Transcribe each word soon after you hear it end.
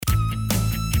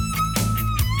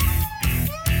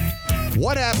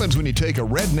What happens when you take a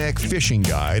redneck fishing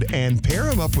guide and pair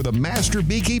him up with a master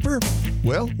beekeeper?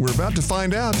 Well, we're about to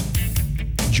find out.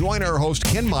 Join our host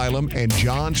Ken Milam and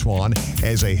John Swan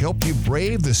as they help you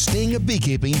brave the sting of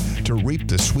beekeeping to reap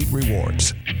the sweet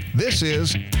rewards. This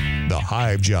is the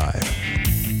Hive Jive.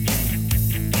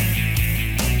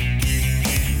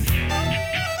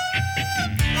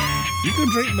 You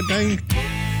gonna drink my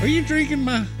dang? Are you drinking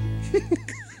my?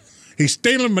 He's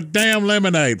stealing my damn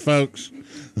lemonade, folks.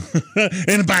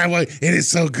 And by the way, it is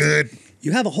so good.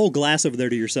 You have a whole glass over there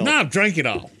to yourself. No, drink it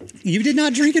all. You did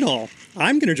not drink it all.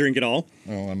 I'm going to drink it all.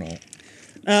 Oh, I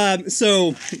know.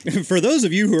 So, for those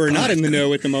of you who are not in the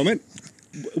know at the moment,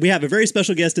 we have a very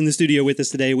special guest in the studio with us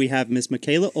today. We have Miss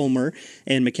Mikaila Ulmer,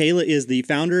 and Mikaila is the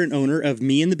founder and owner of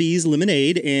Me and the Bees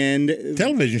Lemonade and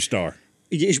television star.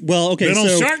 Well, okay, been on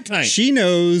so Shark Tank. She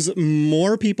knows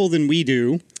more people than we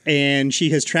do, and she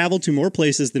has traveled to more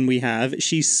places than we have.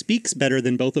 She speaks better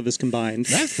than both of us combined.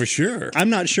 That's for sure. I'm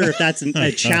not sure if that's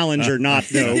a challenge or not,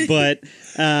 though, but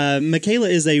Mikaila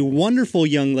is a wonderful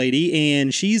young lady,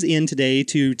 and she's in today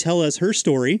to tell us her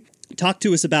story. Talk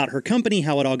to us about her company,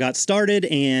 how it all got started,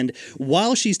 and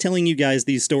while she's telling you guys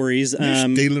these stories,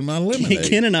 stealing my lemonade.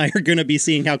 Ken and I are going to be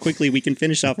seeing how quickly we can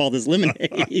finish off all this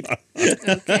lemonade.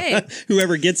 Okay.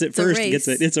 Whoever gets it first gets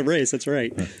it. It's a race. That's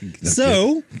right.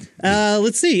 So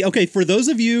let's see. Okay, for those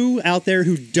of you out there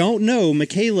who don't know,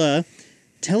 Mikaila,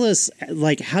 tell us,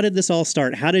 how did this all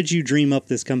start? How did you dream up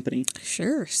this company?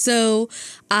 Sure. So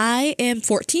I am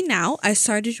 14 now. I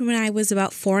started when I was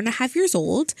about 4.5 years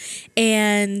old.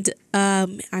 And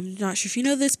I'm not sure if you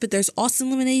know this, but there's Austin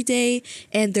Lemonade Day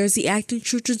and there's the Acton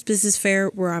Children's Business Fair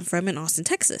where I'm from in Austin,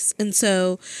 Texas. And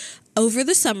so over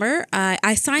the summer,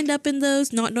 I signed up in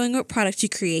those not knowing what products you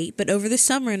create, but over the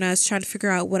summer and I was trying to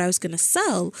figure out what I was going to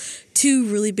sell, two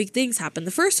really big things happened.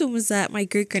 The first one was that my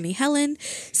great granny Helen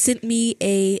sent me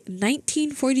a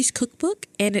 1940s cookbook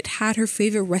and it had her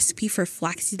favorite recipe for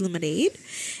flaxseed lemonade.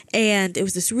 And it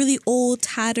was this really old,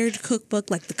 tattered cookbook,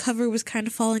 like the cover was kind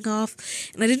of falling off,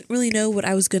 and I didn't really know what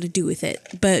I was going to do with it.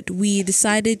 But we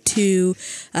decided to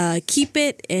keep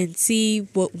it and see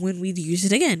when we'd use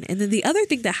it again. And then the other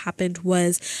thing that happened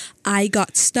was I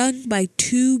got stung by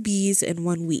 2 bees in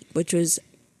 1 week, which was,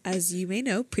 as you may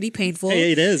know, pretty painful.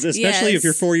 Hey, it is, especially if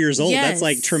you're 4 years old. Yes. That's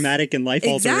like traumatic and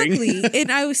life-altering. Exactly.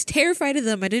 And I was terrified of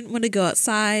them. I didn't want to go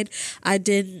outside. I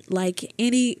didn't like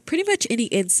pretty much any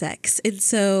insects. And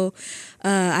so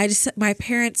my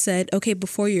parents said, okay,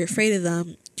 before you're afraid of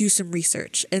them, do some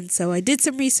research. And so I did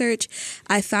some research.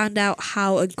 I found out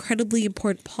how incredibly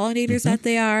important pollinators that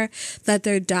they are, that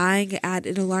they're dying at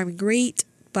an alarming rate,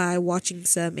 by watching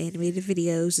some animated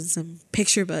videos and some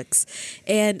picture books.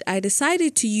 And I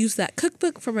decided to use that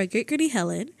cookbook from my great granny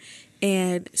Helen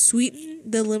and sweeten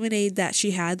the lemonade that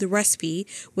she had, the recipe,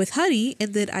 with honey,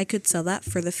 and then I could sell that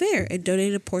for the fair and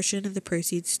donate a portion of the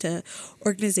proceeds to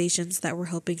organizations that were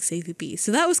helping save the bees.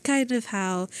 So that was kind of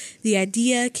how the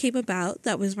idea came about.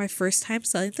 That was my first time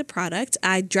selling the product.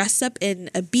 I dressed up in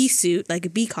a bee suit, like a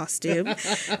bee costume,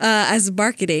 as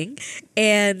marketing,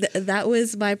 and that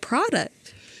was my product.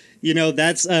 You know,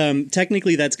 that's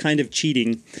technically that's kind of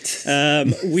cheating.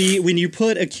 When you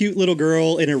put a cute little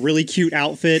girl in a really cute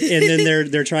outfit and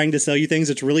then they're trying to sell you things,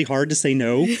 it's really hard to say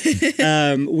no.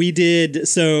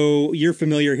 So you're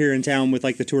familiar here in town with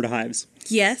like the Tour de Hives.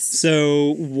 Yes.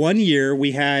 So one year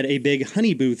we had a big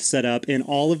honey booth set up and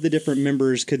all of the different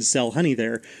members could sell honey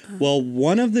there. Well,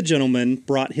 one of the gentlemen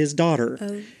brought his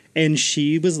daughter and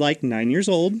she was like 9 years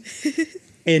old.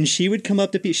 And she would come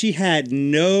up to people. She had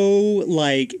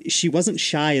she wasn't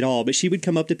shy at all, but she would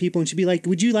come up to people and she'd be like,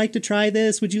 would you like to try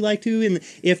this? Would you like to? And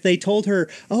if they told her,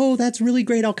 oh, that's really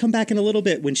great, I'll come back in a little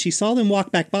bit. When she saw them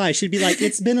walk back by, she'd be like,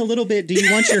 it's been a little bit. Do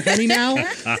you want your honey now?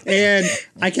 And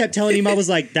I kept telling him, I was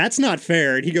like, that's not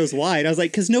fair. And he goes, why? And I was like,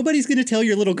 because nobody's going to tell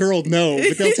your little girl no,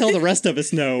 but they'll tell the rest of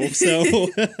us no. So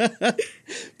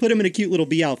put him in a cute little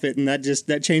bee outfit and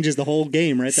that changes the whole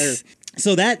game right there.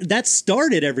 So that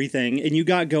started everything, and you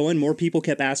got going. More people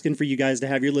kept asking for you guys to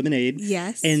have your lemonade.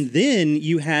 Yes. And then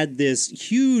you had this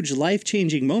huge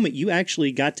life-changing moment. You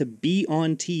actually got to be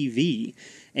on TV.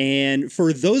 And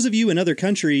for those of you in other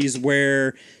countries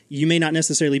where you may not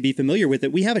necessarily be familiar with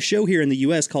it, we have a show here in the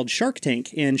U.S. called Shark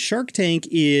Tank. And Shark Tank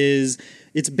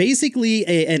it's basically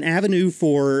an avenue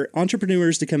for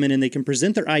entrepreneurs to come in and they can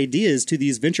present their ideas to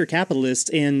these venture capitalists,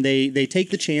 and they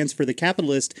take the chance for the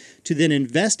capitalist to then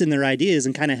invest in their ideas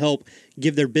and kind of help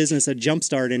give their business a jump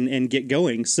start and get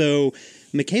going. So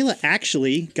Mikaila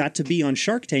actually got to be on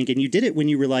Shark Tank, and you did it when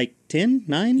you were like 10,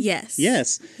 9? Yes.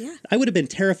 Yes. Yeah. I would have been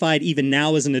terrified even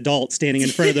now as an adult standing in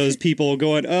front of those people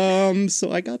going,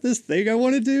 so I got got this thing I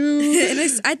want to do.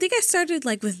 And I think I started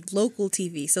like with local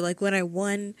TV. So like when I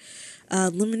won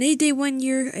Lemonade Day one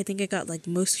year, I think I got like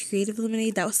most creative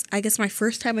lemonade. That was, I guess, my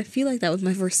first time. I feel like that was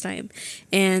my first time,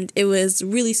 and it was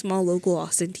really small local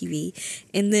Austin TV.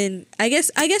 And then I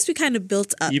guess we kind of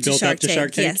built up. You to built Shark up to Tank.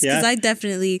 Shark Tank, Yes, yeah. because I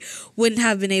definitely wouldn't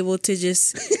have been able to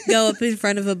just go up in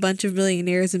front of a bunch of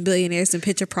millionaires and billionaires and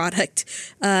pitch a product.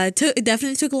 It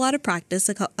definitely took a lot of practice.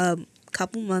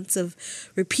 Couple months of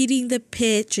repeating the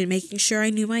pitch and making sure I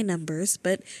knew my numbers,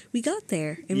 but we got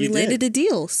there and we landed a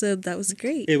deal, so that was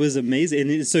great. It was amazing.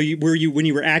 And so when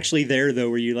you were actually there though,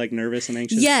 were you like nervous and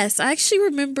anxious? Yes, I actually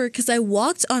remember because I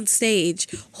walked on stage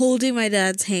holding my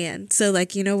dad's hand. So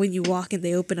like, you know, when you walk and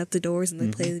they open up the doors and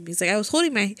they play the music, I was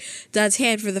holding my dad's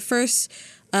hand for the first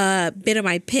bit of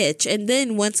my pitch, and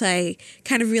then once I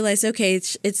kind of realized, okay,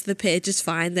 it's the pitch, it's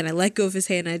fine, then I let go of his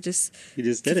hand and You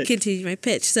just did it. continued my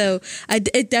pitch. So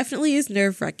it definitely is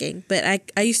nerve-wracking, but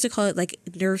I used to call it like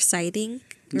nerve sighting.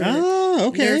 Oh,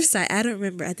 okay. I don't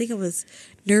remember. I think it was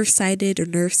nerve sighted or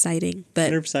nerve sighting,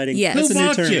 but Nerve sighting. Yeah, That's Who a new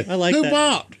bought term. you? I like Who that.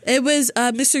 bought? it was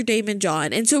Mr. Damon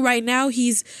John, and so right now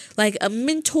he's like a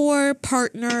mentor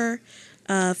partner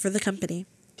for the company.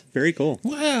 Very cool.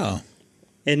 Wow.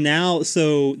 And now,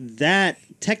 so that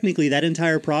technically that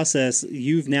entire process,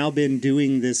 you've now been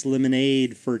doing this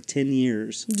lemonade for 10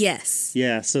 years. Yes.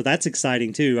 Yeah, so that's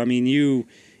exciting too. I mean,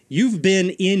 you've been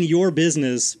in your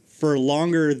business for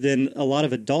longer than a lot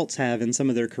of adults have in some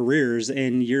of their careers,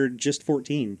 and you're just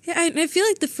 14. Yeah, I feel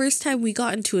like the first time we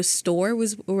got into a store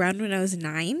was around when I was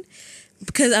 9.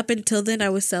 Because up until then, I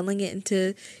was selling it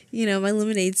into, you know, my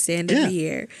lemonade stand every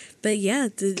year. But yeah,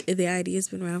 the idea's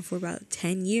been around for about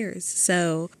 10 years.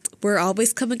 So we're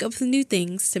always coming up with new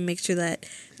things to make sure that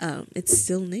it's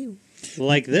still new.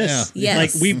 Like this. Yeah. Like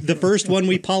Yes. the first one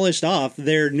we polished off,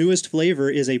 their newest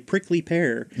flavor is a prickly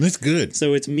pear. That's good.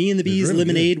 So it's Me and the Bees really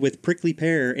lemonade with prickly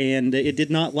pear, and it did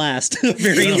not last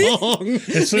very long.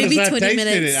 As soon Maybe as I 20 tasted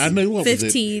minutes. it, I knew what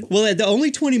 15. Well, the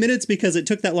only 20 minutes because it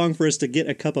took that long for us to get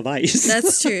a cup of ice.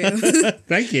 That's true. was it.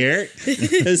 Thank you, Eric.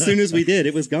 As soon as we did,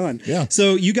 it was gone. Yeah.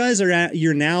 So you guys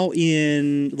you're now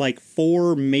in like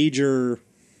 4 major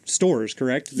stores,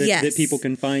 correct? Yes. That people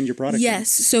can find your product. in? Yes.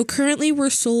 So currently we're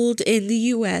sold in the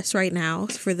U.S. right now,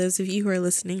 for those of you who are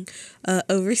listening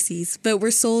overseas. But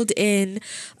we're sold in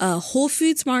Whole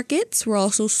Foods markets. We're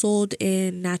also sold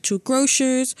in Natural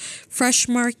Grocers, Fresh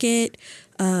Market,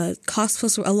 Cost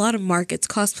Plus, a lot of markets,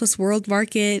 Cost Plus World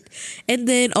Market. And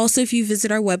then also if you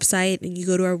visit our website and you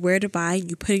go to our where to buy and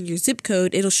you put in your zip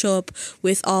code, it'll show up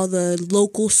with all the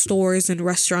local stores and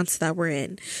restaurants that we're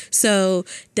in. So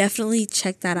definitely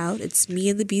check that out. It's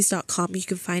meandthebees.com. You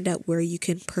can find out where you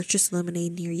can purchase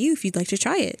lemonade near you if you'd like to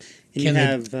try it. And Can you they-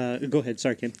 have, go ahead,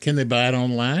 sorry, Ken. Can they buy it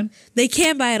online? They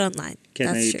can buy it online. Can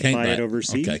That's they true. Can't buy it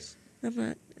overseas?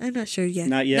 Okay. I'm not sure yet.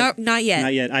 Not yet? Not yet.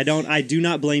 Not yet. I do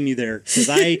not blame you there because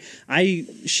I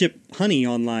ship honey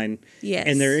online. Yes.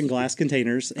 And they're in glass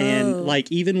containers. And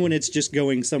like even when it's just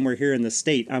going somewhere here in the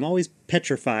state, I'm always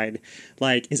petrified.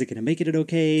 Like, is it going to make it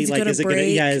okay? Is it like, gonna is it going to?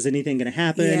 break? Yeah. Is anything going to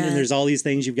happen? Yeah. And there's all these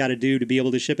things you've got to do to be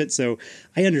able to ship it. So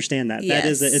I understand that. That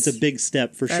is Yes. it's a big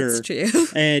step for That's sure. true.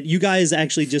 And you guys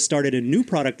actually just started a new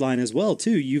product line as well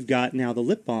too. You've got now the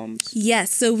lip balms.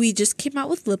 Yes, so we just came out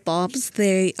with lip balms.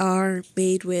 They are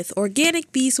made with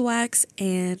organic beeswax,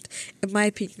 and in my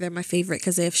opinion, they're my favorite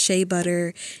because they have shea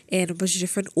butter and a bunch of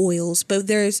different oils. But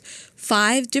there's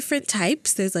 5 different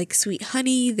types. There's like sweet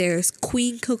honey, there's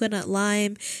queen coconut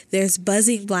lime, there's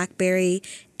buzzing blackberry,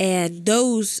 and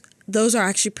those are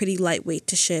actually pretty lightweight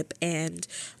to ship, and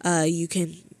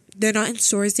they're not in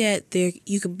stores yet.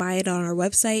 You can buy it on our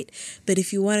website, but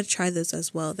if you want to try those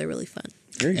as well, they're really fun.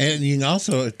 And you can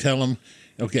also tell them,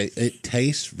 okay, it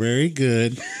tastes very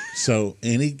good. So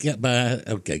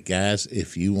okay, guys,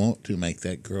 if you want to make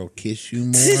that girl kiss you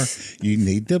more, you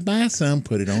need to buy some,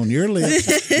 put it on your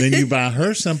lips. Then you buy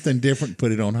her something different,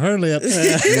 put it on her lips.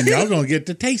 And y'all going to get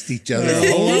to taste each other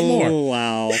a whole lot more. Oh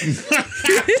wow.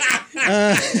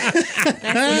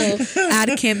 Add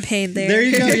a campaign there. There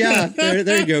you go. Yeah,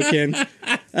 there you go, Ken.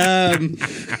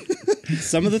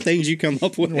 Some of the things you come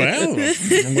up with.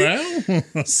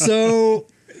 Well. So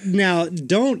now,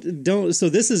 don't. So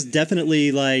this is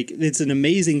definitely like it's an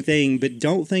amazing thing, but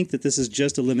don't think that this is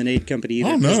just a lemonade company either.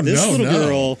 Oh, no, 'cause this no, little no.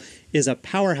 girl is a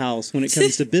powerhouse when it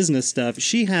comes to business stuff.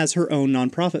 She has her own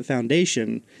nonprofit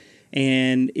foundation.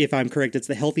 And if I'm correct, it's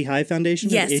the Healthy Hive Foundation?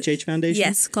 Yes. Or the HH Foundation?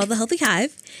 Yes, called the Healthy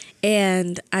Hive.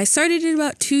 And I started it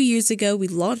about 2 years ago. We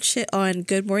launched it on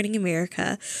Good Morning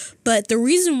America. But the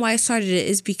reason why I started it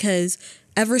is because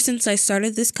ever since I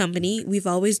started this company, we've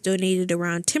always donated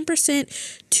around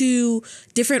 10% to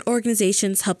different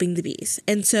organizations helping the bees.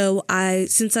 And so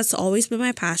since that's always been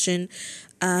my passion,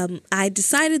 I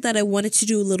decided that I wanted to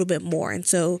do a little bit more. And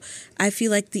so I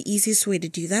feel like the easiest way to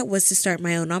do that was to start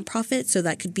my own nonprofit. So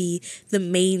that could be the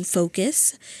main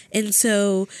focus. And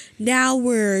so now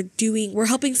we're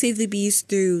helping save the bees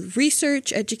through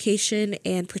research, education,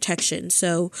 and protection.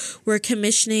 So we're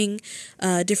commissioning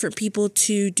different people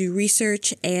to do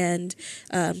research and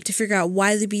to figure out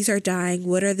why the bees are dying,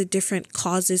 what are the different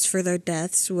causes for their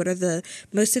deaths, what are the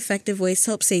most effective ways to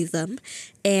help save them.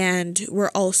 And we're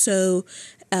also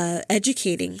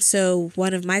educating. So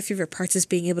one of my favorite parts is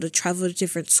being able to travel to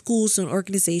different schools and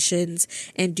organizations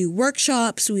and do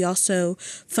workshops. We also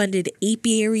funded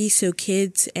apiary so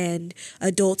kids and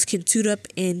adults can suit up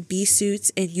in bee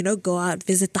suits and, go out,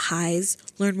 visit the hives,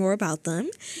 learn more about them.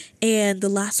 And the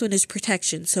last one is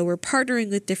protection. So we're partnering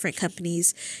with different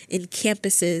companies in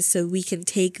campuses so we can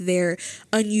take their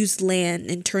unused land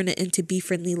and turn it into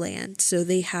bee-friendly land. So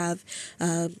they have,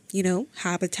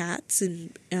 habitats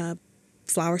and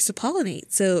flowers to pollinate.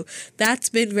 So that's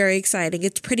been very exciting.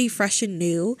 It's pretty fresh and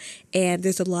new, and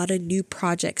there's a lot of new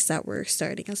projects that we're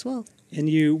starting as well. And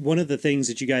one of the things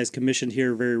that you guys commissioned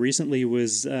here very recently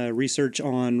was research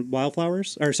on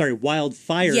wildfires,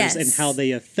 yes, and how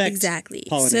they affect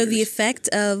pollinators. So the effect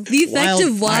of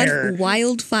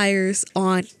wildfires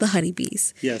on the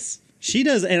honeybees. Yes, she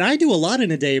does, and I do a lot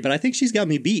in a day, but I think she's got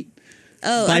me beat.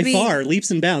 Oh, by far,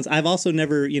 leaps and bounds. I've also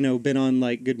never, been on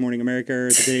like Good Morning America or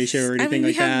the Today Show or anything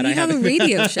like that. We have a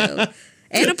radio show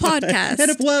and a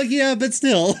podcast. But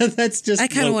still, that's just. I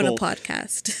kind of want a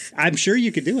podcast. I'm sure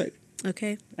you could do it.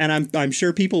 Okay. And I'm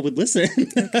sure people would listen.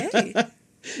 Okay.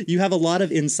 You have a lot of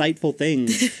insightful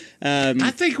things.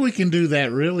 I think we can do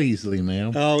that real easily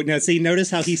now. Oh, no. See, notice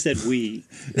how he said we.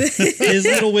 His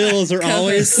little wheels are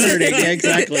always turning. Yeah,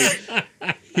 exactly.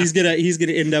 He's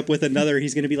gonna end up with another.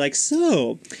 He's gonna be like,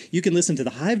 so you can listen to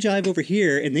the Hive Jive over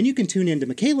here, and then you can tune in to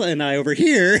Mikaila and I over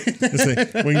here.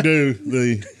 We can do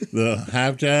the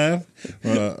Hive Jive,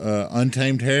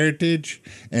 Untamed Heritage,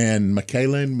 and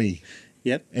Mikaila and me.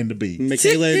 Yep. And the bees.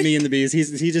 Mikaila and me and the bees.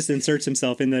 He just inserts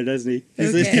himself in there, doesn't he?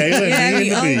 Okay. Mikaila and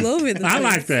me and the bees. I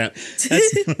like that.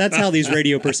 That's how these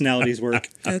radio personalities work.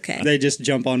 Okay. They just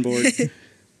jump on board.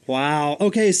 Wow.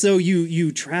 Okay, so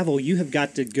you travel. You have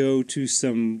got to go to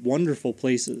some wonderful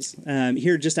places.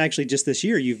 Here, just this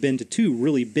year, you've been to 2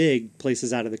 really big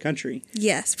places out of the country.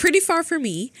 Yes, pretty far for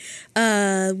me.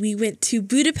 We went to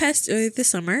Budapest earlier this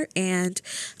summer, and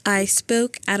I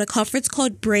spoke at a conference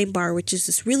called Brain Bar, which is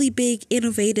this really big,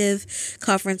 innovative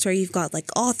conference where you've got like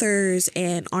authors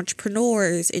and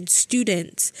entrepreneurs and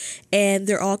students, and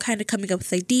they're all kind of coming up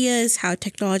with ideas, how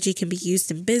technology can be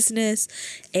used in business,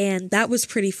 and that was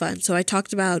pretty fun. So I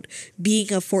talked about being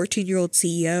a 14-year-old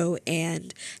CEO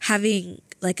and having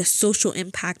like a social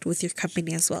impact with your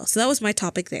company as well. So that was my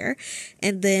topic there.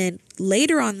 And then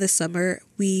later on this summer,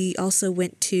 we also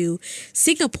went to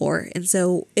Singapore. And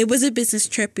so it was a business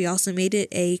trip. We also made it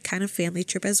a kind of family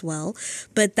trip as well.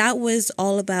 But that was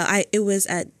all about, it was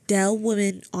at Dell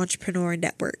Women Entrepreneur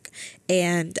Network.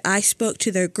 And I spoke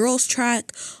to their girls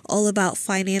track all about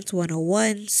Finance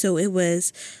 101. So it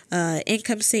was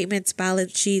income statements,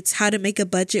 balance sheets, how to make a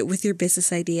budget with your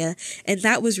business idea. And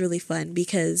that was really fun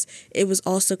because it was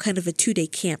also kind of a 2-day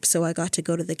camp. So I got to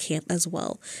go to the camp as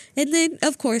well. And then,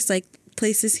 of course, like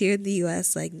places here in the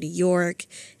U.S. like New York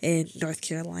and North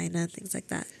Carolina, things like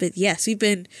that. But yes, we've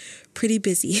been pretty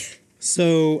busy.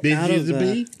 So busy as a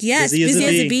bee? Yes, busy as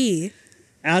a bee.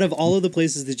 Out of all of the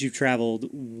places that you've traveled,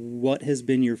 what has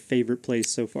been your favorite place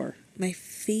so far? My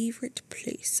favorite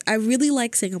place. I really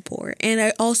like Singapore, and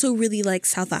I also really like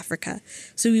South Africa.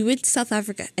 So we went to South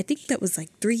Africa, I think that was like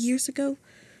 4 years ago,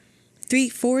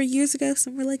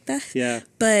 somewhere like that. Yeah.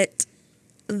 But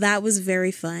that was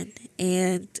very fun,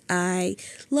 and I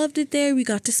loved it there. We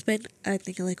got to spend, I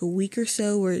think, like a week or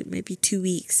so, or maybe 2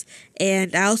 weeks.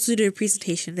 And I also did a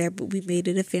presentation there, but we made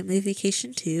it a family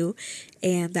vacation too,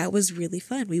 and that was really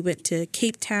fun. We went to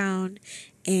Cape Town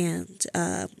and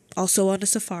also on a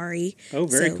safari. Oh,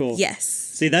 very cool. Yes.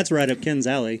 See, that's right up Ken's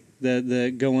alley.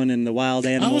 The going in the wild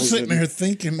animals. I was sitting there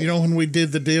thinking, when we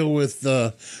did the deal with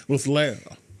Larry,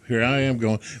 here I am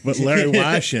going, but Larry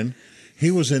Weishan, he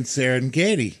was in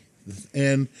Serengeti,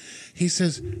 and he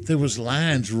says there was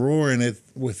lions roaring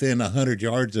within 100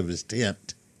 yards of his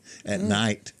tent at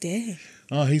night. Dang.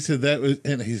 Oh, he said that was,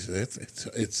 and he said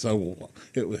it's so.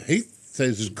 He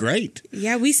says it's great.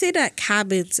 Yeah, we stayed at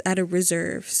cabins at a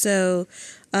reserve, so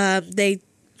they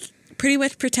pretty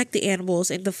much protect the animals,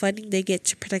 and the funding they get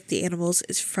to protect the animals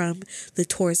is from the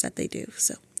tours that they do.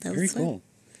 So that was very fun. cool.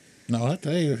 No, I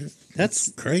tell you,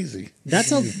 that's crazy.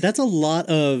 That's a lot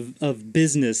of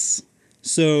business.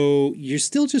 So you're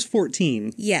still just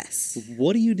 14. Yes.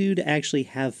 What do you do to actually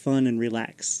have fun and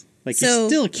relax? Like, So, you're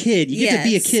still a kid. You get to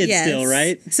be a kid still,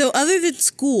 right? So other than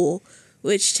school,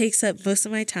 which takes up most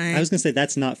of my time. I was going to say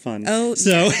that's not fun. Oh,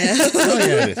 so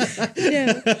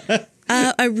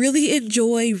I really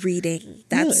enjoy reading.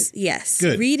 That's Really? yes,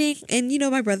 Good. reading, and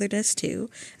my brother does too.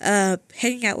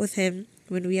 Hanging out with him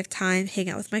when we have time. Hang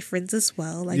out with my friends as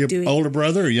well. Like Your doing older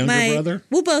brother or younger brother?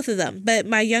 Well, both of them, but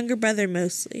my younger brother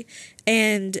mostly.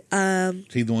 And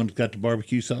Is he the one that's got the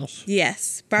barbecue sauce?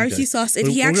 yes, barbecue Okay. sauce. And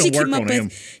We're he gonna actually work came up on with him.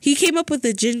 he came up with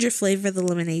the ginger flavor of the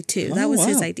lemonade too. That Oh, was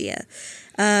his wow. idea.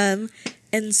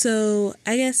 And so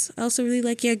I guess I also really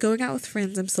like going out with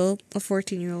friends. I'm still a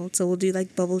 14-year-old, so we'll do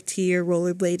like bubble tea or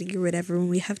rollerblading or whatever when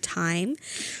we have time.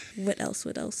 What else?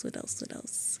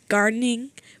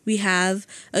 Gardening. We have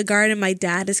a garden. My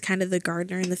dad is kind of the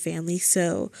gardener in the family.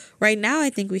 So right now I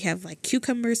think we have like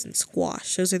cucumbers and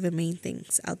squash. Those are the main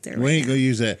things out there. We right ain't now. going to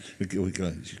use that. We go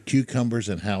cucumbers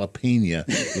and jalapeno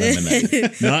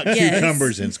lemonade. Not Yes.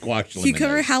 cucumbers and squash lemonade.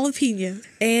 Cucumber jalapeno.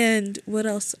 And what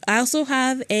else? I also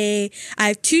have I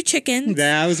have 2 chickens.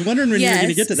 I was wondering when you were going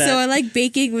to get to that. So I like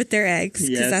baking with their eggs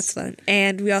because Yes. that's fun.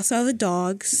 And we also have a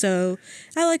dog, so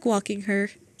I like walking her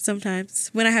sometimes.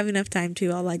 When I have enough time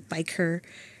to, I'll like bike her,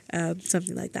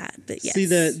 something like that. But yes. See,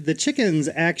 the chickens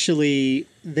actually,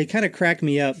 they kind of crack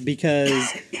me up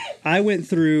because I went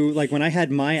through, like, when I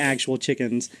had my actual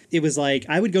chickens, it was like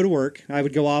I would go to work, I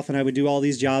would go off and I would do all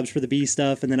these jobs for the bee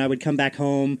stuff, and then I would come back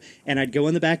home and I'd go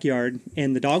in the backyard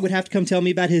and the dog would have to come tell me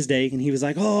about his day, and he was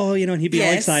like, oh, and he'd be all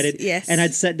Yes, excited. yes. And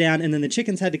I'd sit down and then the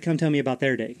chickens had to come tell me about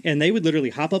their day. And they would literally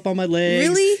hop up on my legs.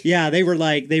 Really? Yeah, they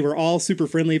were all super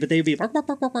friendly, but they'd be bark, bark,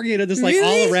 bark, bark, bark, just like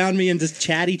Really? all around me and just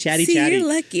chatty. See, you're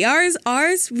lucky. Ours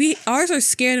are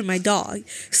scared of my dog.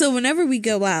 So whenever we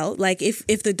go out, like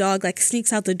if the dog like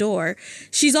sneaks out the door,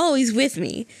 she's always with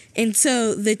me. And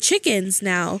so the chickens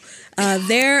now,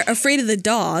 they're afraid of the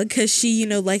dog because she,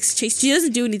 likes chase. She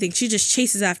doesn't do anything. She just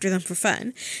chases after them for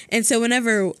fun. And so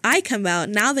whenever I come out,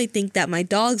 now they think that my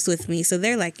dog's with me. So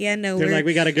they're like, yeah, no, They're like,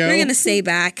 we gotta go. We're gonna stay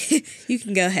back. You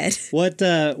can go ahead.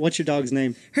 What's your dog's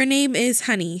name? Her name is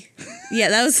Honey. Yeah,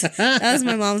 that was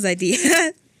my mom's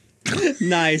idea.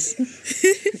 Nice.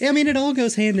 I mean, it all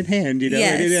goes hand in hand,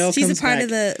 Yes, It all she's comes a part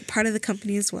back. of the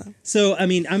company as well. So, I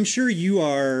mean, I'm sure you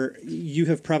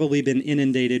have probably been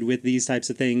inundated with these types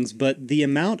of things, but the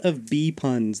amount of bee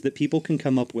puns that people can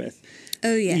come up with.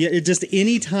 Oh yeah. It just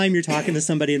any time you're talking to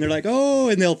somebody and they're like, oh,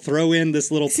 and they'll throw in this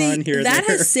little pun here. That and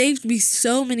there. has saved me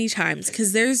so many times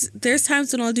because there's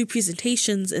times when I'll do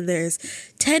presentations and there's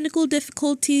technical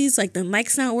difficulties, like the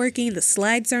mic's not working, the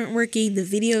slides aren't working, the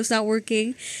video's not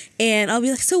working, and I'll be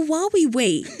like, so while we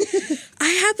wait, I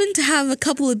happen to have a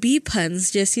couple of bee puns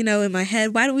just in my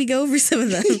head. Why don't we go over some of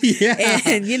them? Yeah.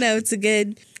 And it's a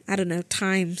good, I don't know,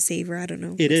 time saver. I don't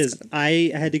know. It is.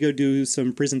 I had to go do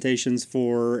some presentations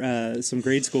for some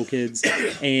grade school kids,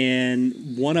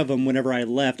 and one of them, whenever I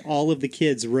left, all of the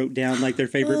kids wrote down like their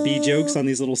favorite bee jokes on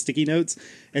these little sticky notes,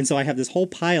 and so I have this whole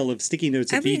pile of sticky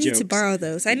notes of I bee need jokes. to borrow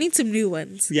those. I need some new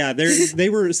ones. Yeah, they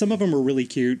were. Some of them were really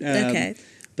cute. Okay.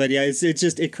 But yeah,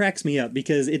 it cracks me up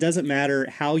because it doesn't matter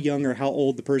how young or how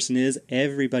old the person is.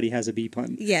 Everybody has a bee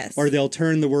pun. Yes. Or they'll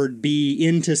turn the word bee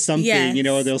into something, Yes.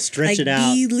 Or they'll stretch like it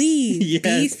out. Believe, Yes.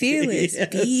 be fearless, Yes.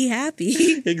 be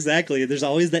happy. Exactly. There's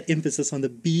always that emphasis on the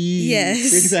bee. Yes.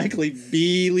 Exactly.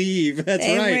 Believe. That's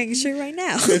I'm right. wearing a shirt right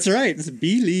now. That's right. It's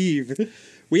believe.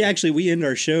 We end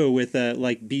our show with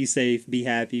like be safe, be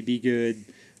happy, be good,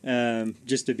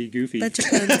 just to be goofy. Bunch of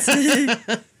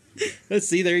puns. Let's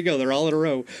see. There you go. They're all in a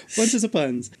row. Bunches of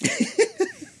puns.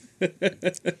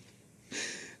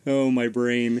 Oh, my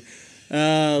brain.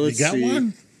 Let's You got see.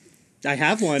 one? I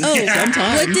have one. Oh,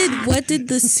 Sometimes. what did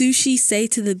the sushi say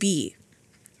to the bee?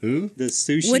 Who? The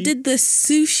sushi. What did the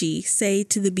sushi say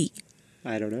to the bee?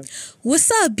 I don't know. What's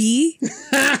up, bee?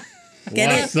 Get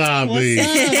it? Wasabi.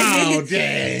 Oh,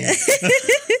 dang.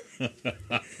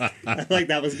 I like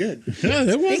that was good. Yeah,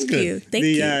 that was Thank good. you. Thank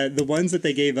you. The ones that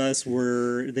they gave us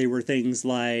were things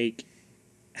like,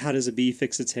 how does a bee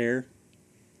fix its hair?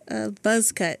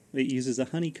 Buzz cut. It uses a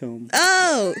honeycomb.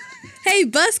 Oh, hey,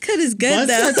 buzz cut is good Buzz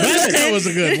though. cut. That was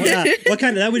a good one. Yeah.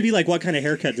 That would be like, what kind of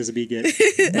haircut does a bee get?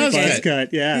 Buzz Buzz cut.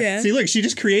 cut. Yeah. Yeah. See, look, she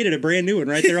just created a brand new one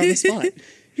right there on the spot.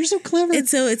 You're so clever. And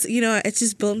so it's it's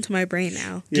just built into my brain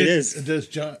now. It is. Does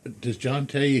John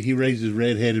tell you he raises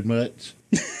red-headed mutts?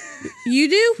 You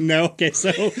do? No. Okay.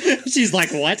 So she's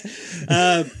like, what?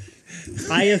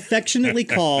 I affectionately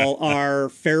call our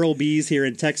feral bees here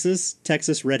in Texas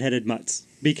redheaded mutts,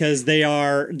 because they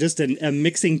are just a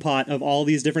mixing pot of all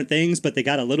these different things, but they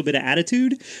got a little bit of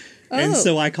attitude. And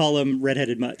so I call them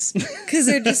redheaded mutts. Because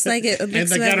they're just like a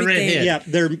mix And they of got a red everything. head.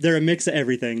 Yeah, they're a mix of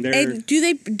everything. And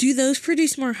do those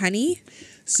produce more honey?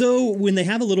 So when they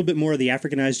have a little bit more of the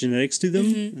Africanized genetics to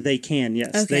them, they can,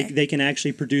 yes. Okay. They can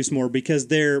actually produce more because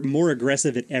they're more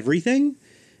aggressive at everything.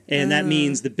 And that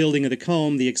means the building of the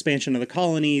comb, the expansion of the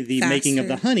colony, the making of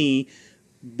the honey.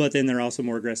 But then they're also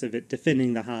more aggressive at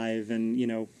defending the hive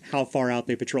and, how far out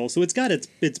they patrol. So it's got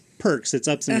its perks, its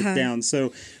ups and its downs.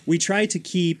 So we try to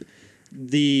keep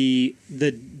the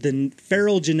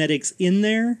feral genetics in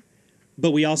there,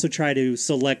 but we also try to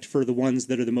select for the ones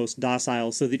that are the most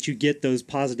docile so that you get those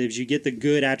positives. You get the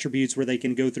good attributes where they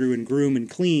can go through and groom and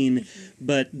clean,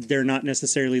 but they're not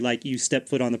necessarily like you step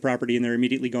foot on the property and they're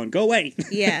immediately going, go away.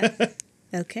 Yeah.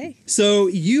 Okay. So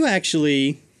you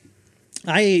actually,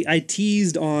 I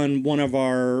teased on one of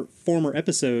our former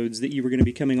episodes that you were going to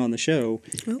be coming on the show.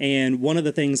 Oh. And one of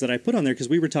the things that I put on there, because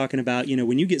we were talking about,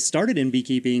 when you get started in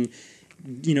beekeeping,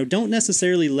 don't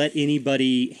necessarily let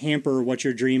anybody hamper what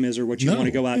your dream is or what you want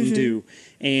to go out and do.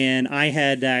 And I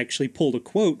had actually pulled a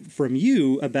quote from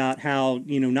you about how,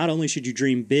 not only should you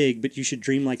dream big, but you should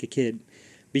dream like a kid.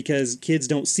 Because kids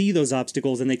don't see those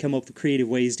obstacles and they come up with creative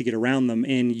ways to get around them.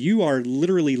 And you are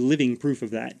literally living proof of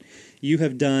that. You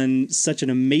have done such an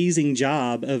amazing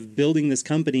job of building this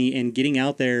company and getting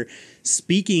out there,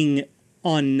 speaking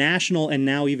on national and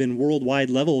now even worldwide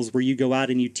levels, where you go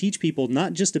out and you teach people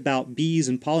not just about bees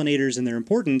and pollinators and their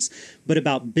importance, but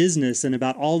about business and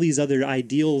about all these other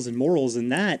ideals and morals.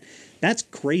 And that's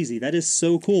crazy. That is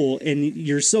so cool. And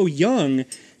you're so young.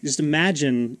 Just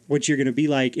imagine what you're going to be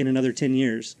like in another 10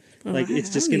 years. It's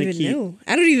just going to keep.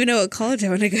 I don't even know what college I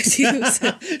want to go to.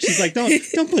 So. She's like,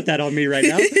 don't put that on me right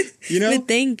now. But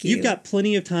thank you. You've got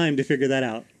plenty of time to figure that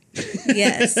out.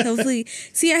 Yes, hopefully.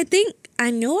 See,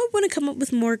 I know I want to come up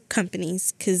with more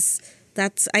companies because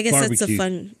that's a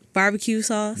fun barbecue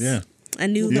sauce. Yeah. A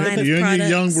new line of you products. And your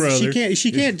young brother.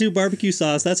 She can't do barbecue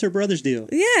sauce. That's her brother's deal.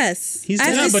 Yes. He's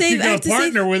but you got to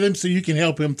partner with him so you can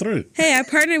help him through. Hey, I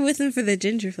partnered with him for the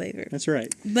ginger flavor. That's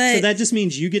right. But so that just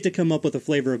means you get to come up with a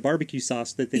flavor of barbecue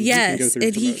sauce that then he can go through.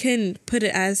 And he can put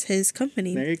it as his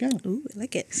company. There you go. Ooh, I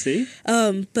like it. See?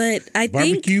 But I think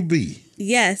Barbecue bee.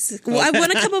 Yes. Well, I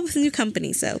want to come up with a new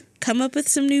company, so come up with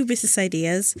some new business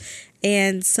ideas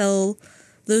and sell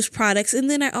those products. And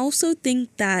then I also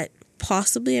think that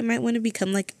possibly I might want to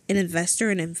become like an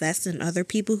investor and invest in other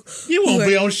people. You won't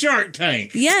be on Shark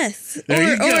Tank. Yes. There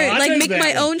you go. Or like make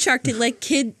my one. own Shark Tank, like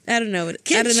I don't know.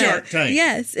 Shark Tank.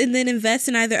 Yes. And then invest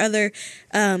in either other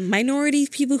minority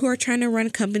people who are trying to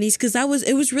run companies, because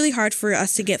it was really hard for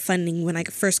us to get funding when I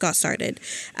first got started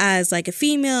as like a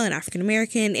female, an African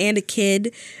American, and a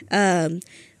kid.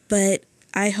 But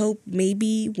I hope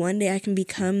maybe one day I can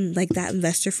become like that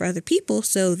investor for other people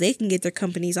so they can get their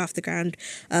companies off the ground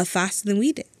faster than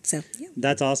we did. So, yeah.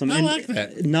 That's awesome. I like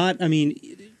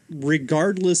that.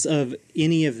 Regardless of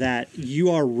any of that, you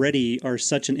already are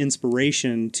such an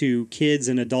inspiration to kids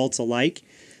and adults alike.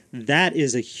 That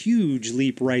is a huge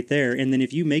leap right there. And then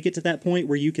if you make it to that point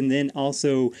where you can then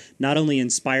also not only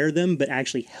inspire them, but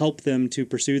actually help them to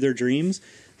pursue their dreams,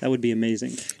 that would be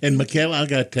amazing. And Mikaila, I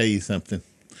got to tell you something.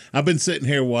 I've been sitting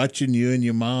here watching you and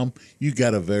your mom. You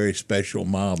got a very special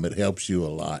mom that helps you a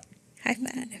lot. High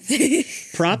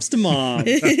five. Props to Mom.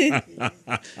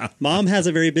 Mom has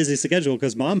a very busy schedule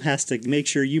because Mom has to make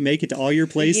sure you make it to all your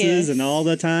places and all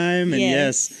the time. And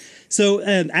yes. So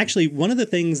actually, one of the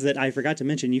things that I forgot to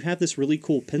mention, you have this really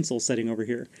cool pencil sitting over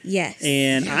here. Yes.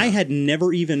 And I had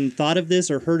never even thought of this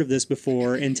or heard of this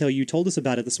before until you told us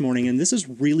about it this morning. And this is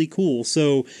really cool.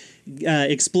 So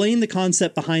explain the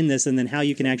concept behind this and then how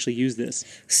you can actually use this.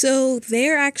 So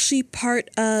they're actually part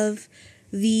of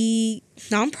the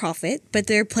nonprofit, but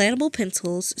they're plantable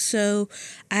pencils. So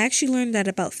I actually learned that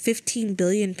about 15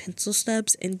 billion pencil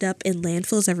stubs end up in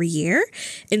landfills every year.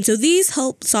 And so these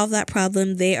help solve that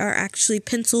problem. They are actually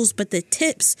pencils, but the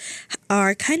tips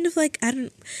are kind of like,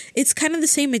 it's kind of the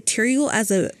same material as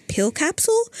a pill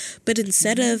capsule, but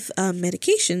instead of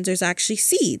medications, there's actually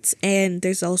seeds, and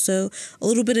there's also a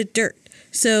little bit of dirt.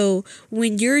 So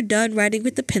when you're done writing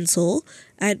with the pencil,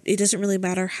 it doesn't really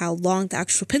matter how long the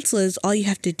actual pencil is. All you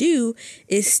have to do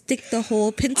is stick the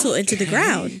whole pencil into the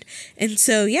ground. And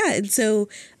so, you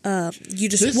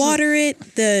just water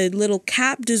it, the little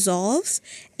cap dissolves,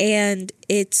 and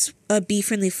it's a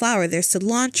bee-friendly flower. There's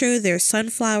cilantro, there's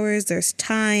sunflowers, there's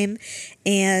thyme,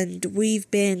 and we've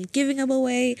been giving them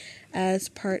away as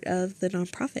part of the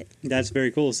nonprofit. That's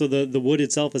very cool. So the wood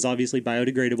itself is obviously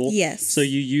biodegradable. Yes. So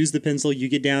you use the pencil, you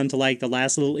get down to like the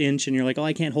last little inch, and you're like, oh,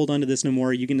 I can't hold on to this no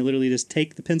more. You can literally just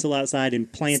take the pencil outside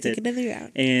and plant Stick it in the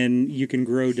ground. And you can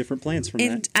grow different plants from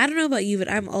that. And I don't know about you, but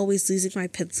I'm always losing my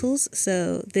pencils.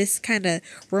 So this kind of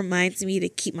reminds me to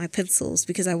keep my pencils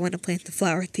because I want to plant the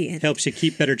flower at the end. Helps you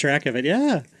keep better track of it.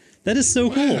 Yeah. That is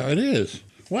so cool. Wow, it is.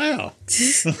 Wow.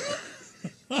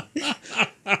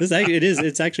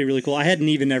 It's actually really cool. I hadn't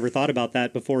even ever thought about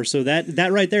that before. So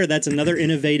that right there, that's another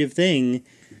innovative thing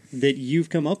that you've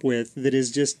come up with that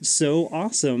is just so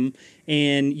awesome.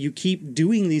 And you keep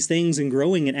doing these things and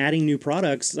growing and adding new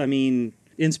products. I mean,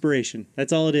 inspiration.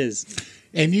 That's all it is.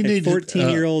 And you need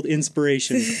 14-year-old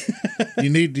inspiration. You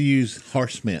need to use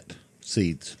horse mint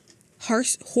seeds.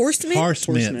 Horse mint? Horse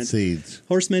mint seeds.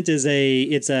 Horse mint is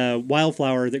a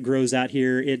wildflower that grows out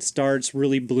here. It starts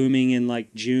really blooming in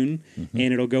like June,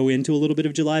 and it'll go into a little bit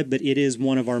of July. But it is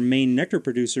one of our main nectar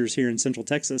producers here in Central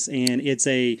Texas, and it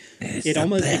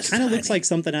kind of looks like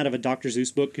something out of a Dr.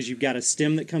 Seuss book because you've got a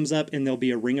stem that comes up, and there'll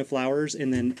be a ring of flowers,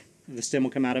 and then the stem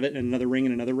will come out of it, and another ring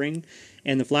and another ring.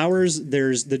 And the flowers,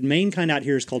 there's the main kind out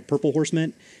here is called purple horse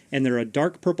mint, and they're a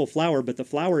dark purple flower, but the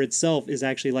flower itself is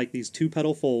actually like these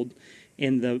 2-petal fold.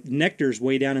 And the nectar's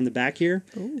way down in the back here.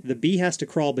 Ooh. The bee has to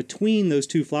crawl between those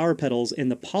 2 flower petals,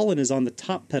 and the pollen is on the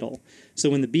top petal.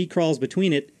 So when the bee crawls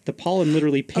between it, the pollen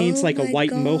literally paints like a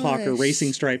white mohawk or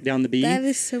racing stripe down the bee. That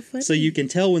is so funny. So you can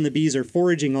tell when the bees are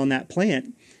foraging on that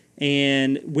plant.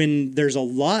 And when there's a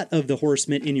lot of the horse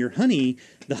mint in your honey,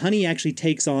 the honey actually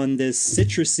takes on this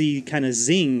citrusy kind of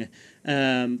zing.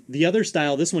 The other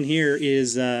style, this one here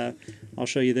is, I'll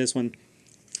show you this one.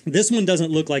 This one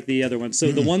doesn't look like the other one.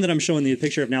 So the one that I'm showing you a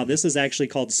picture of now, this is actually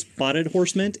called spotted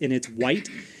horse mint, and it's white.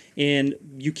 And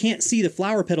you can't see the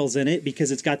flower petals in it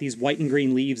because it's got these white and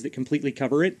green leaves that completely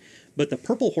cover it. But the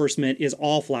purple horse mint is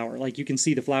all flower. Like you can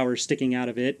see the flowers sticking out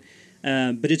of it.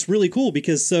 But it's really cool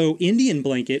because Indian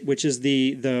blanket, which is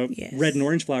the red and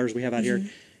orange flowers we have out here,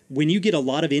 when you get a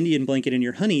lot of Indian blanket in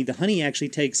your honey, the honey actually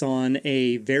takes on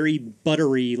a very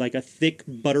buttery, like a thick,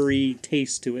 buttery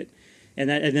taste to it. And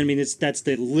I mean, that's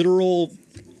the literal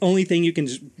only thing you can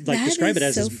describe it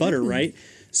as is butter, right?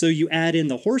 So you add in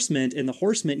the horse mint, and the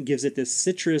horse mint gives it this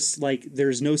citrus, like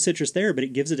there's no citrus there, but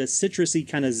it gives it a citrusy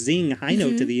kind of zing high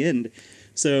note to the end.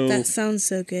 So that sounds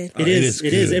so good. It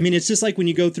is. I mean, it's just like when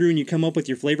you go through and you come up with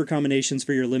your flavor combinations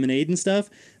for your lemonade and stuff,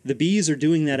 the bees are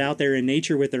doing that out there in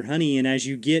nature with their honey. And as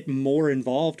you get more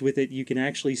involved with it, you can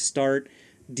actually start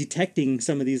detecting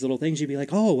some of these little things. You'd be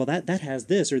like, oh, well, that has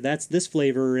this, or that's this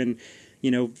flavor. And,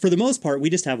 for the most part,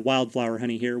 we just have wildflower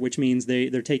honey here, which means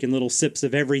they're taking little sips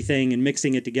of everything and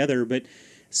mixing it together. But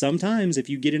sometimes if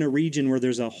you get in a region where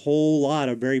there's a whole lot,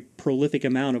 a very prolific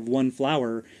amount of one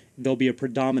flower, there'll be a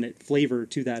predominant flavor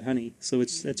to that honey. So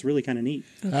it's really kind of neat.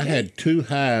 Okay. I had 2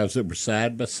 hives that were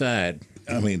side by side.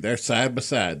 I mean, they're side by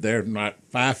side. They're not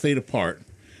 5 feet apart.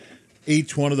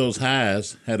 Each one of those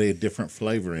hives had a different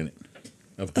flavor in it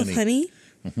of honey. Of honey?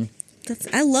 Mm-hmm.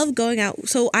 I love going out.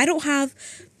 So I don't have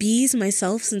bees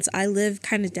myself since I live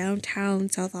kind of downtown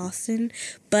South Austin,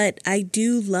 but I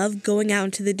do love going out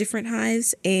into the different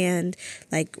hives and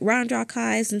like Round Rock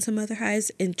hives and some other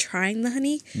hives and trying the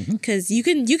honey because you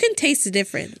can taste the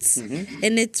difference.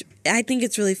 And I think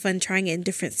it's really fun trying it in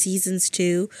different seasons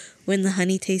too, when the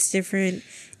honey tastes different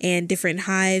and different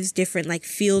hives, different like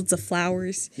fields of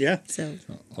flowers. Yeah. So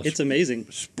it's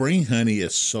amazing. Spring honey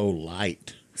is so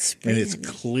light. And it's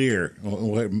clear,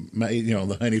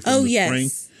 the honey from the spring,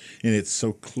 and it's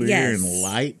so clear and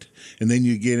light. And then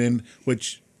you get in,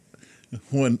 which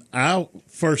when I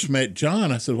first met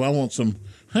John, I said, well, I want some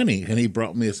honey. And he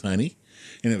brought me his honey,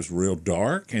 and it was real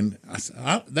dark. And I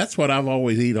said, that's what I've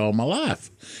always eaten all my life.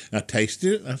 I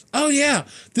tasted it. I said, oh, yeah,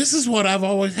 this is what I've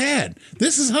always had.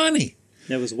 This is honey.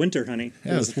 That was winter honey.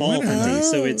 It was fall honey.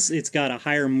 So it's got a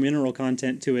higher mineral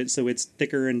content to it, so it's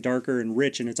thicker and darker and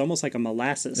rich, and it's almost like a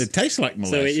molasses. It tastes like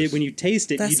molasses. So when you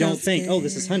taste it, you don't think, oh,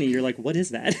 this is honey. You're like, what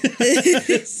is that?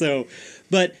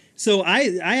 So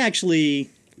I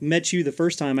actually met you the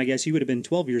first time, I guess you would have been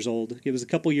 12 years old. It was a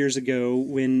couple years ago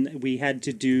when we had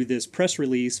to do this press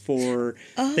release for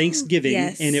Thanksgiving.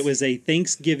 Yes. And it was a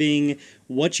Thanksgiving,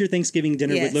 what your Thanksgiving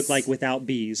dinner would look like without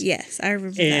bees. Yes, I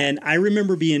remember And I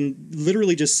remember being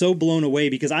literally just so blown away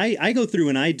because I go through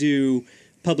and I do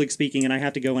public speaking and I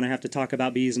have to go and I have to talk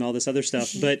about bees and all this other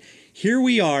stuff. But here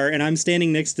we are, and I'm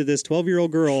standing next to this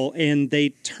 12-year-old girl, and they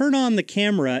turn on the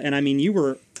camera, and I mean, you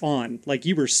were on. Like,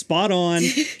 you were spot on.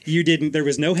 There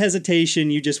was no hesitation.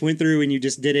 You just went through and you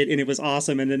just did it, and it was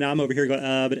awesome. And then I'm over here going,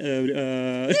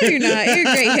 No, you're not. You're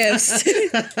a great host.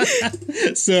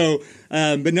 So,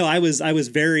 but no, I was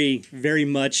very, very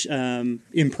much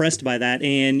impressed by that.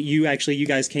 And you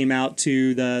guys came out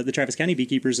to the Travis County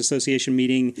Beekeepers Association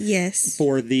meeting. Yes.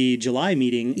 For the July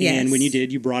meeting. Yes. And when you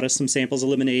did, you brought us some samples of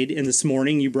lemonade. And this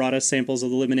morning, you brought us samples of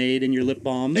the lemonade and your lip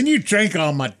balm. And you drank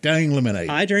all my dang lemonade.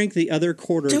 I drank the other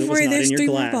quarter Don't that worry, was not there's in your 3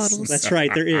 more glass. bottles. That's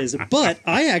right, there is. But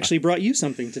I actually brought you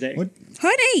something today. What?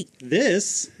 Honey.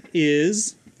 This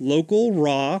is local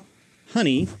raw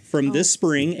honey from this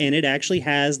spring, and it actually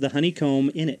has the honeycomb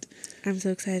in it. I'm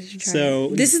so excited to try So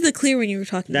it. This is the clear one you were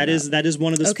talking about. That is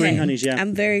one of the spring honeys, yeah.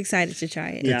 I'm very excited to try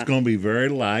it. Yeah. It's going to be very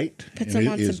light. Put and some it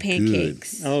on is some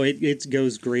pancakes. good. Oh, it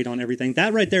goes great on everything.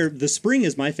 That right there, the spring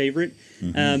is my favorite.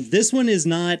 This one is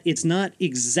not, it's not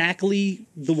exactly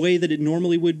the way that it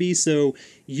normally would be. So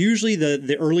usually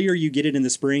the earlier you get it in the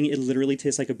spring, it literally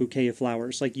tastes like a bouquet of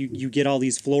flowers. Like you get all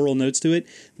these floral notes to it.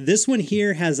 This one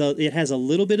here has a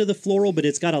little bit of the floral, but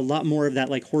it's got a lot more of that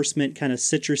like horse mint kind of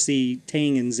citrusy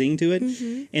tang and zing to it.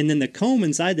 And then the comb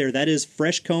inside there, that is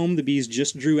fresh comb. The bees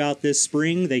just drew out this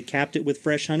spring. They capped it with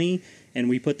fresh honey. And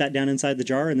we put that down inside the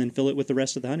jar and then fill it with the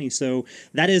rest of the honey. So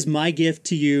that is my gift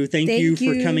to you. Thank you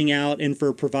for coming out and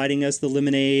for providing us the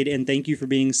lemonade. And thank you for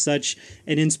being such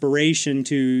an inspiration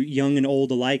to young and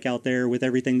old alike out there with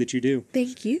everything that you do.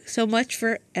 Thank you so much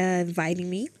for inviting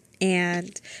me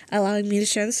and allowing me to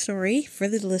share the story for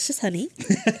the delicious honey.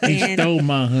 He stole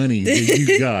my honey.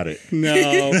 You got it.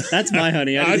 No, that's my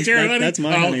honey. That's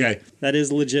my honey. Okay. That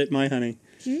is legit my honey.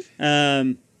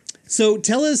 So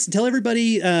tell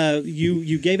everybody,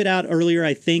 you gave it out earlier,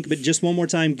 I think, but just one more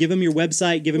time, give them your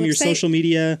website, give them your social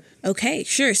media. Okay,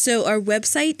 sure. So our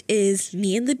website is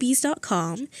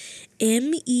meandthebees.com,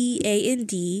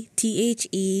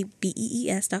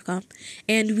 meandthebees.com.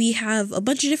 And we have a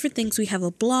bunch of different things. We have a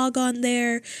blog on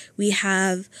there. We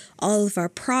have all of our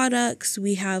products.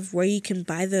 We have where you can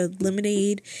buy the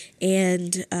lemonade.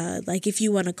 And like if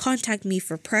you want to contact me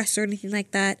for press or anything like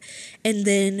that. And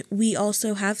then we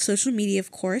also have social media,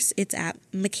 of course. It's at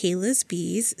Mikaila's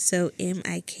Bees. So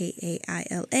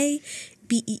Mikaila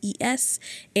BEES,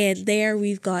 and there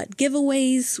we've got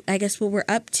giveaways, I guess what we're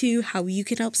up to, how you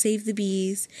can help save the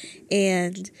bees,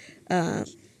 and I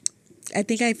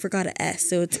think I forgot an S,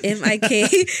 so it's M-I-K.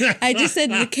 I just said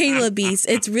Mikaila Bees.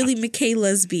 It's really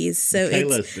Mikaila's Bees, so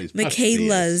it's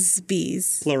Mikaila's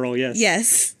Bees. Plural, yes.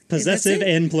 Yes. Possessive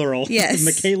and plural. Yes.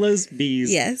 Mikaila's Bees.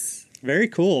 Yes. Very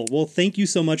cool. Well, thank you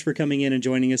so much for coming in and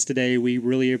joining us today. We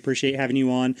really appreciate having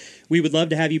you on. We would love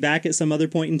to have you back at some other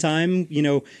point in time. You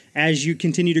know, as you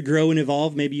continue to grow and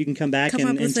evolve, maybe you can come back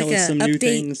and tell us some new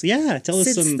things. Yeah, tell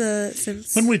us some.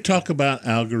 When we talk about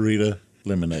Algarita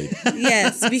lemonade.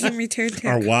 Yes, we can return to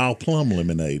our wild plum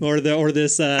lemonade. Or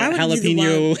this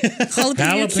jalapeno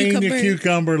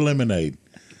cucumber lemonade.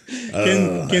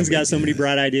 Ken's got so many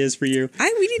bright ideas for you.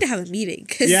 We need to have a meeting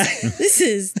because yeah.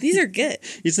 these are good.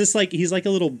 It's just like he's like a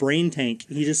little brain tank.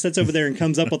 He just sits over there and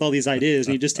comes up with all these ideas,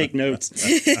 and you just take notes.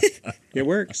 It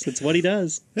works. It's what he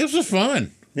does. This was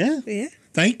fun. Yeah. Yeah.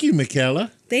 Thank you,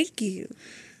 Mikaila. Thank you.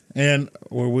 And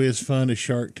were we as fun as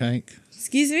Shark Tank?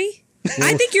 Excuse me?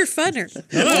 I think you're funner.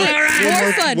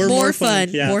 More fun.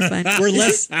 Yeah. More fun. We're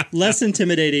less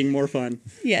intimidating, more fun.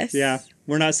 Yes. Yeah.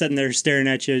 We're not sitting there staring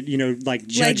at you, like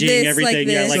judging everything.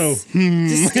 Just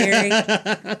staring.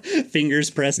 Fingers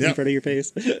pressed in front of your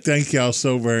face. Thank y'all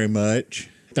so very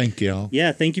much. Thank y'all.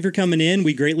 Yeah, thank you for coming in.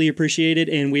 We greatly appreciate it,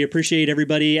 and we appreciate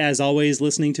everybody, as always,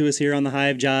 listening to us here on the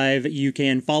Hive Jive. You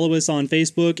can follow us on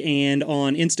Facebook and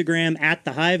on Instagram at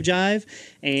the Hive Jive,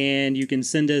 and you can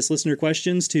send us listener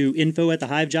questions to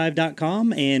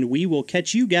info@thehivejive.com, and we will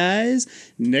catch you guys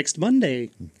next Monday.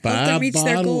 Help them reach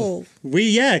their goal.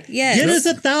 Get us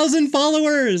 1,000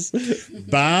 followers.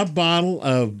 Buy a bottle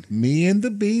of Me and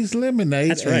the Bees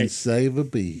lemonade. That's right. And save a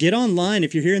bee. Get online.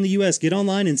 If you're here in the U.S., get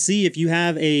online and see if you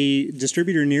have a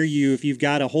distributor near you, if you've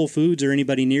got a Whole Foods or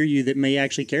anybody near you that may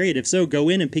actually carry it. If so, go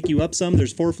in and pick you up some.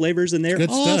 There's 4 flavors in there. Good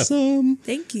awesome. Stuff.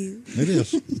 Thank you. It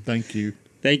is. Thank you.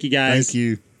 Thank you, guys. Thank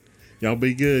you. Y'all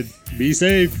be good. Be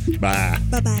safe. Bye.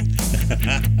 Bye-bye.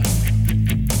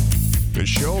 The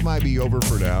show might be over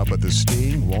for now, but the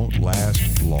sting won't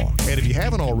last long. And if you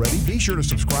haven't already, be sure to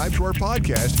subscribe to our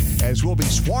podcast, as we'll be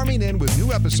swarming in with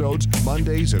new episodes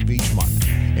Mondays of each month.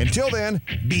 Until then,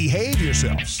 behave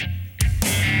yourselves.